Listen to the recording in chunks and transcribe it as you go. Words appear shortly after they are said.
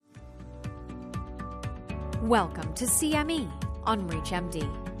Welcome to CME on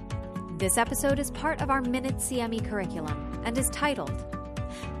ReachMD. This episode is part of our Minute CME curriculum and is titled,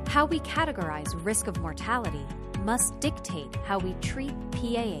 How We Categorize Risk of Mortality Must Dictate How We Treat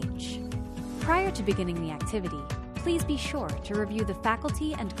PAH. Prior to beginning the activity, please be sure to review the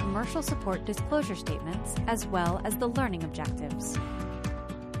faculty and commercial support disclosure statements as well as the learning objectives.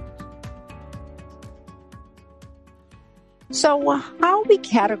 So, how we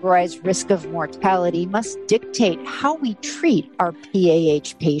categorize risk of mortality must dictate how we treat our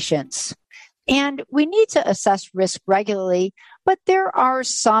PAH patients. And we need to assess risk regularly, but there are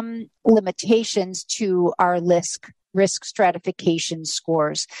some limitations to our risk stratification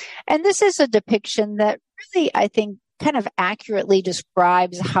scores. And this is a depiction that really, I think, kind of accurately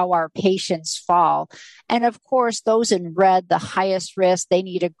describes how our patients fall. And of course, those in red, the highest risk, they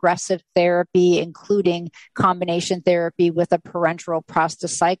need aggressive therapy, including combination therapy with a parenteral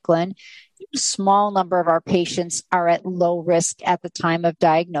prostacyclin. A small number of our patients are at low risk at the time of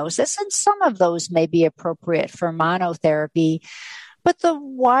diagnosis, and some of those may be appropriate for monotherapy. But the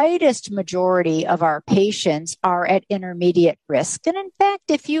widest majority of our patients are at intermediate risk. And in fact,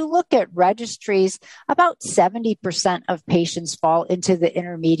 if you look at registries, about 70% of patients fall into the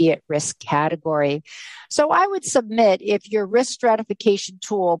intermediate risk category. So I would submit if your risk stratification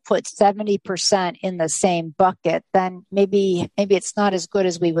tool puts 70% in the same bucket, then maybe it's not as good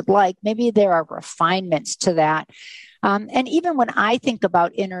as we would like. Maybe there are refinements to that. And even when I think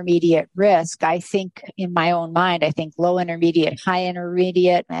about intermediate risk, I think in my own mind, I think low intermediate, high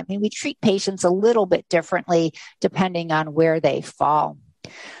intermediate. I mean, we treat patients a little bit differently depending on where they fall.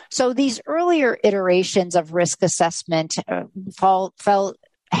 So these earlier iterations of risk assessment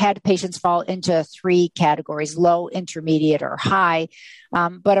had patients fall into three categories: low, intermediate, or high.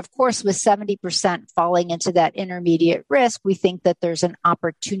 But of course, with 70% falling into that intermediate risk, we think that there's an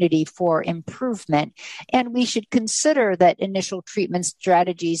opportunity for improvement. And we should consider that initial treatment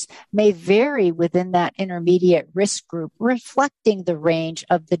strategies may vary within that intermediate risk group, reflecting the range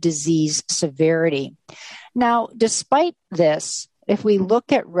of the disease severity. Now, despite this, if we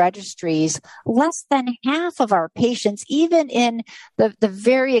look at registries, less than half of our patients, even in the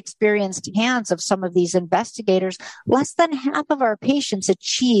very experienced hands of some of these investigators, less than half of our patients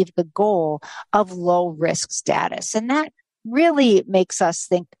achieve the goal of low risk status. And that really makes us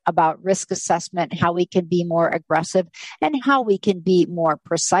think about risk assessment, how we can be more aggressive and how we can be more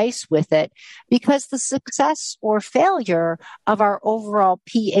precise with it, because the success or failure of our overall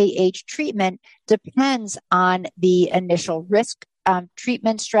PAH treatment depends on the initial risk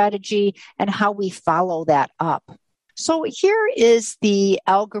treatment strategy and how we follow that up. So here is the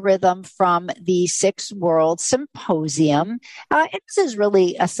algorithm from the Six World Symposium. This is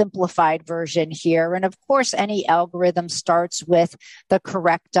really a simplified version here. And of course, any algorithm starts with the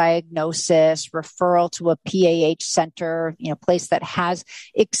correct diagnosis, referral to a PAH center, place that has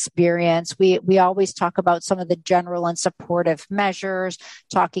experience. We always talk about some of the general and supportive measures,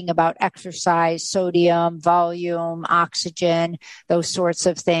 talking about exercise, sodium, volume, oxygen, those sorts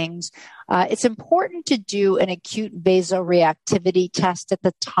of things. It's important to do an acute vasoreactivity test at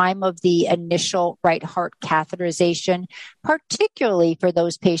the time of the initial right heart catheterization, particularly for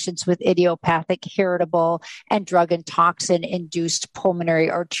those patients with idiopathic, heritable, and drug and toxin-induced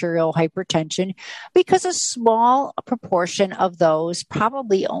pulmonary arterial hypertension, because a small proportion of those,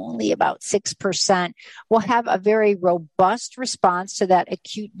 probably only about 6%, will have a very robust response to that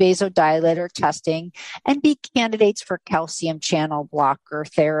acute vasodilator testing and be candidates for calcium channel blocker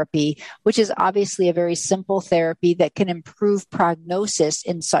therapy, which is obviously a very simple therapy that can improve prognosis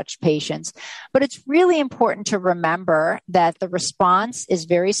in such patients. But it's really important to remember that the response is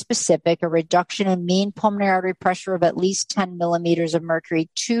very specific: a reduction in mean pulmonary artery pressure of at least 10 millimeters of mercury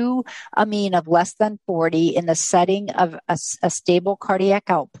to a mean of less than 40 in the setting of a stable cardiac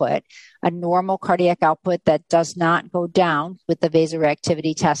output, a normal cardiac output that does not go down with the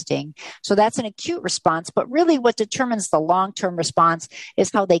vasoreactivity testing. So that's an acute response, but really what determines the long-term response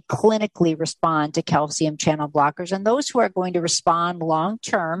is how they clinically respond to calcium channel blockers. And those who are going to respond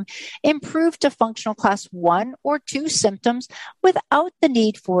long-term improve to functional class 1 or 2 symptoms without the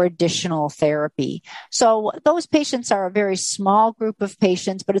need for additional therapy. So those patients are a very small group of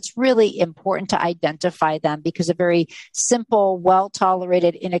patients, but it's really important to identify them because a very simple,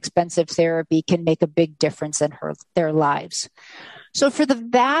 well-tolerated, inexpensive therapy can make a big difference in their lives. So for the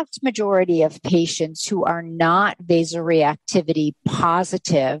vast majority of patients who are not vasoreactivity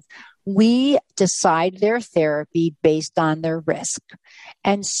positive, we decide their therapy based on their risk.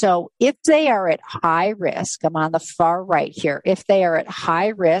 And so if they are at high risk, I'm on the far right here, if they are at high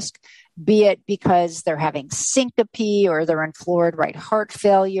risk, be it because they're having syncope or they're in fluid right heart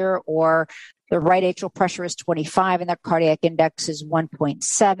failure, or their right atrial pressure is 25 and their cardiac index is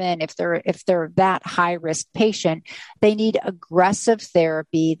 1.7. If they're that high risk patient, they need aggressive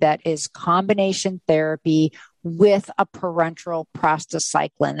therapy that is combination therapy with a parenteral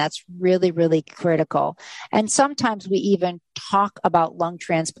prostacyclin. That's really, really critical. And sometimes we even talk about lung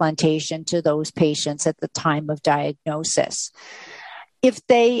transplantation to those patients at the time of diagnosis. If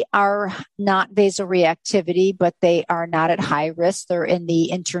they are not vasoreactivity, but they are not at high risk, they're in the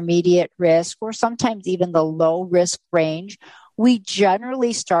intermediate risk or sometimes even the low risk range, we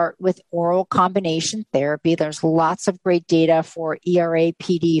generally start with oral combination therapy. There's lots of great data for ERA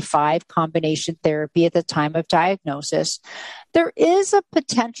PD5 combination therapy at the time of diagnosis. There is a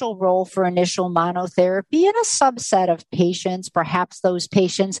potential role for initial monotherapy in a subset of patients, perhaps those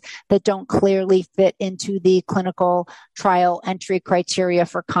patients that don't clearly fit into the clinical trial entry criteria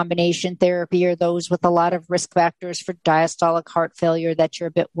for combination therapy, or those with a lot of risk factors for diastolic heart failure that you're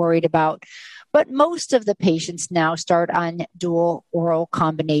a bit worried about. But most of the patients now start on dual oral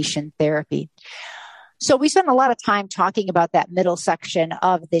combination therapy. So we spent a lot of time talking about that middle section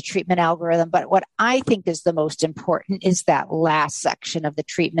of the treatment algorithm, but what I think is the most important is that last section of the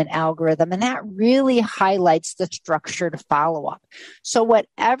treatment algorithm, and that really highlights the structured follow-up. So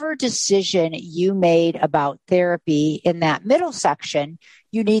whatever decision you made about therapy in that middle section,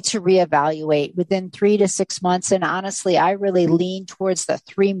 you need to reevaluate within 3 to 6 months. And honestly, I really lean towards the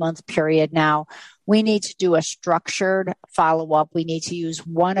 3-month period now. We need to do a structured follow-up. We need to use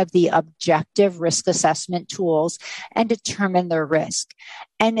one of the objective risk assessment tools and determine their risk.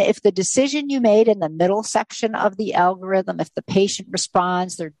 And if the decision you made in the middle section of the algorithm, if the patient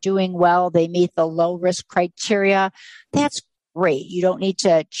responds, they're doing well, they meet the low risk criteria, that's great. You don't need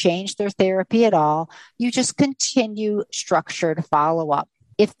to change their therapy at all. You just continue structured follow-up.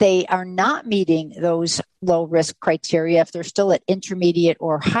 If they are not meeting those low risk criteria, if they're still at intermediate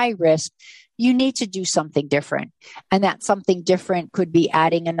or high risk, you need to do something different. And that something different could be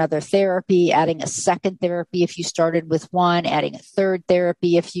adding another therapy, adding a second therapy if you started with one, adding a third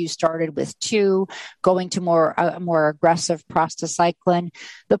therapy if you started with two, going to a more aggressive prostacyclin.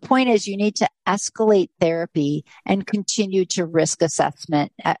 The point is you need to escalate therapy and continue to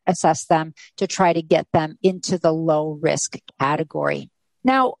assess them to try to get them into the low risk category.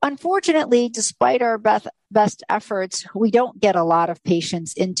 Now, unfortunately, despite our best efforts, we don't get a lot of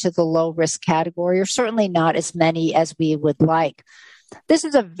patients into the low risk category, or certainly not as many as we would like. This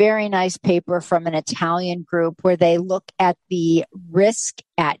is a very nice paper from an Italian group where they look at the risk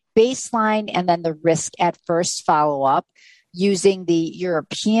at baseline and then the risk at first follow-up using the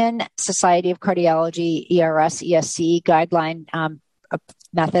European Society of Cardiology, ERS-ESC guideline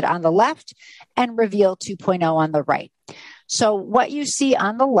method on the left and REVEAL 2.0 on the right. So what you see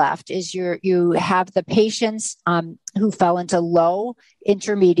on the left is you have the patients who fell into low,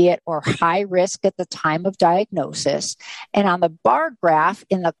 intermediate, or high risk at the time of diagnosis. And on the bar graph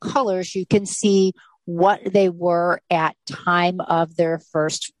in the colors, you can see what they were at time of their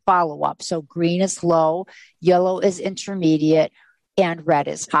first follow-up. So green is low, yellow is intermediate, and red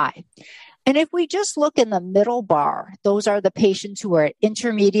is high. And if we just look in the middle bar, those are the patients who are at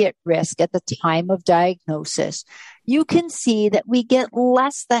intermediate risk at the time of diagnosis. You can see that we get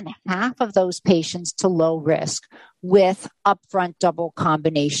less than half of those patients to low risk with upfront double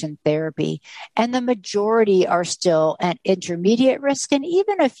combination therapy. And the majority are still at intermediate risk, and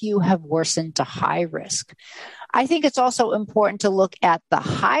even a few have worsened to high risk. I think it's also important to look at the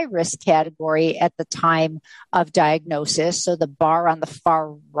high risk category at the time of diagnosis. So the bar on the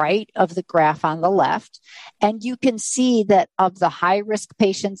far right of the graph on the left. And you can see that of the high risk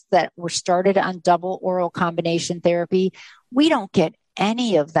patients that were started on double oral combination therapy, we don't get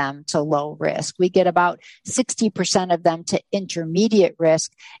any of them to low risk. We get about 60% of them to intermediate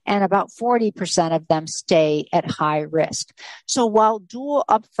risk, and about 40% of them stay at high risk. So while dual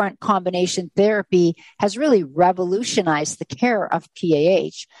upfront combination therapy has really revolutionized the care of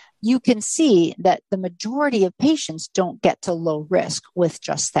PAH, you can see that the majority of patients don't get to low risk with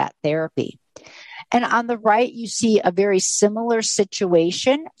just that therapy. And on the right, you see a very similar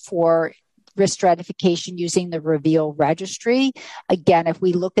situation for risk stratification using the REVEAL registry. Again, if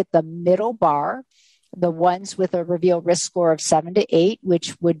we look at the middle bar, the ones with a REVEAL risk score of 7 to 8,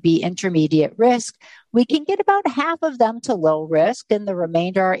 which would be intermediate risk, we can get about half of them to low risk, and the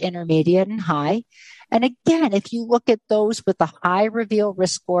remainder are intermediate and high. And again, if you look at those with a high REVEAL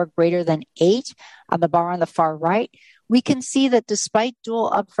risk score greater than 8 on the bar on the far right, we can see that despite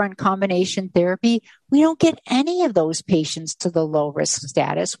dual upfront combination therapy, we don't get any of those patients to the low risk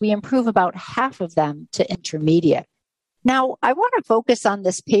status. We improve about half of them to intermediate. Now, I want to focus on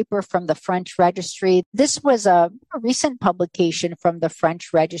this paper from the French Registry. This was a recent publication from the French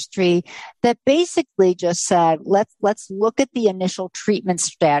Registry that basically just said, let's look at the initial treatment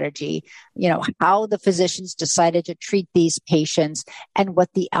strategy, how the physicians decided to treat these patients and what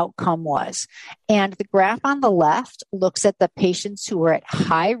the outcome was. And the graph on the left looks at the patients who were at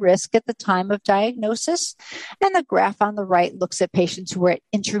high risk at the time of diagnosis, and the graph on the right looks at patients who were at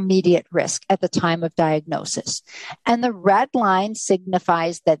intermediate risk at the time of diagnosis. And the red line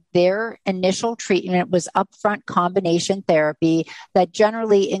signifies that their initial treatment was upfront combination therapy that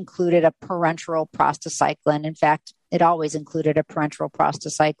generally included a parenteral prostacyclin. In fact, it always included a parenteral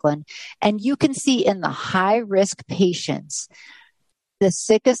prostacyclin. And you can see in the high-risk patients, the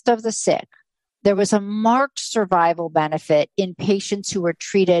sickest of the sick, there was a marked survival benefit in patients who were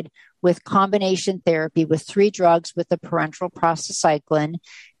treated with combination therapy with 3 drugs with the parenteral prostacyclin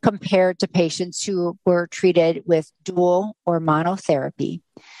compared to patients who were treated with dual or monotherapy.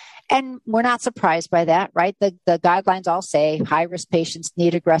 And we're not surprised by that, right? The guidelines all say high-risk patients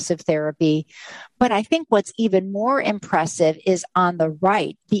need aggressive therapy. But I think what's even more impressive is on the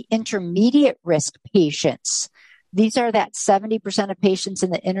right, the intermediate risk patients. These are that 70% of patients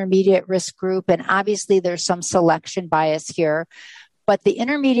in the intermediate risk group. And obviously there's some selection bias here. But the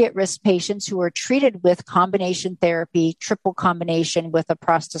intermediate risk patients who were treated with combination therapy, triple combination with a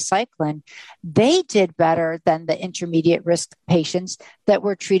prostacyclin, they did better than the intermediate risk patients that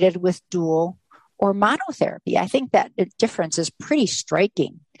were treated with dual or monotherapy. I think that the difference is pretty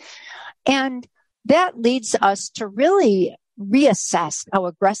striking. And that leads us to really reassess how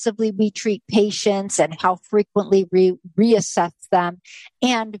aggressively we treat patients and how frequently we reassess them,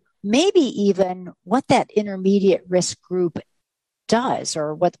 and maybe even what that intermediate risk group does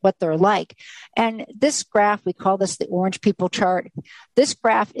or what they're like. And this graph, we call this the orange people chart. This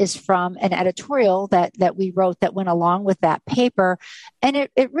graph is from an editorial that we wrote that went along with that paper. And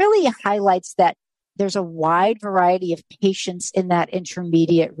it really highlights that there's a wide variety of patients in that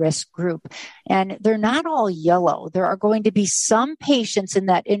intermediate risk group, and they're not all yellow. There are going to be some patients in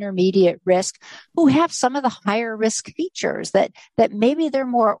that intermediate risk who have some of the higher risk features that maybe they're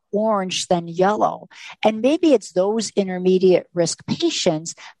more orange than yellow. And maybe it's those intermediate risk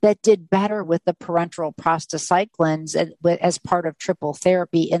patients that did better with the parenteral prostacyclins as part of triple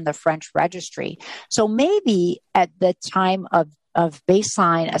therapy in the French Registry. So maybe at the time of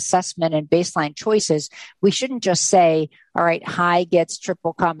baseline assessment and baseline choices, we shouldn't just say, all right, high gets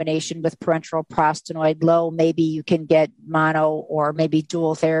triple combination with parenteral prostanoid, low, maybe you can get mono or maybe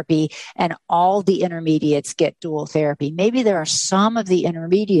dual therapy, and all the intermediates get dual therapy. Maybe there are some of the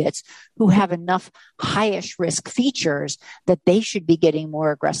intermediates who have enough highish risk features that they should be getting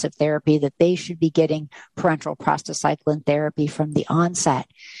more aggressive therapy, that they should be getting parenteral prostacyclin therapy from the onset.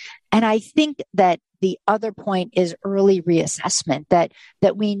 And I think that the other point is early reassessment, that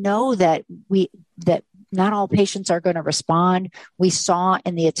we know that not all patients are going to respond. We saw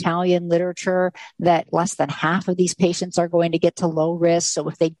in the Italian literature that less than half of these patients are going to get to low risk. So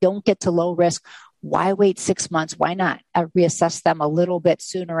if they don't get to low risk, why wait 6 months? Why not reassess them a little bit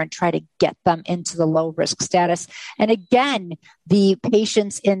sooner and try to get them into the low risk status? And again, the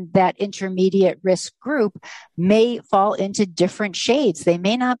patients in that intermediate risk group may fall into different shades. They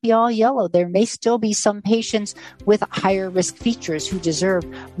may not be all yellow. There may still be some patients with higher risk features who deserve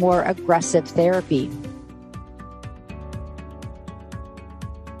more aggressive therapy.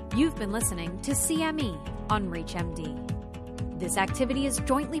 You've been listening to CME on ReachMD. This activity is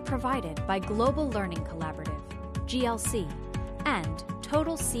jointly provided by Global Learning Collaborative, GLC, and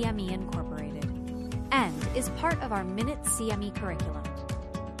Total CME Incorporated, and is part of our Minute CME curriculum.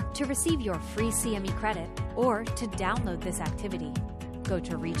 To receive your free CME credit or to download this activity, go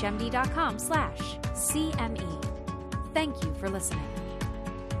to reachmd.com/CME. Thank you for listening.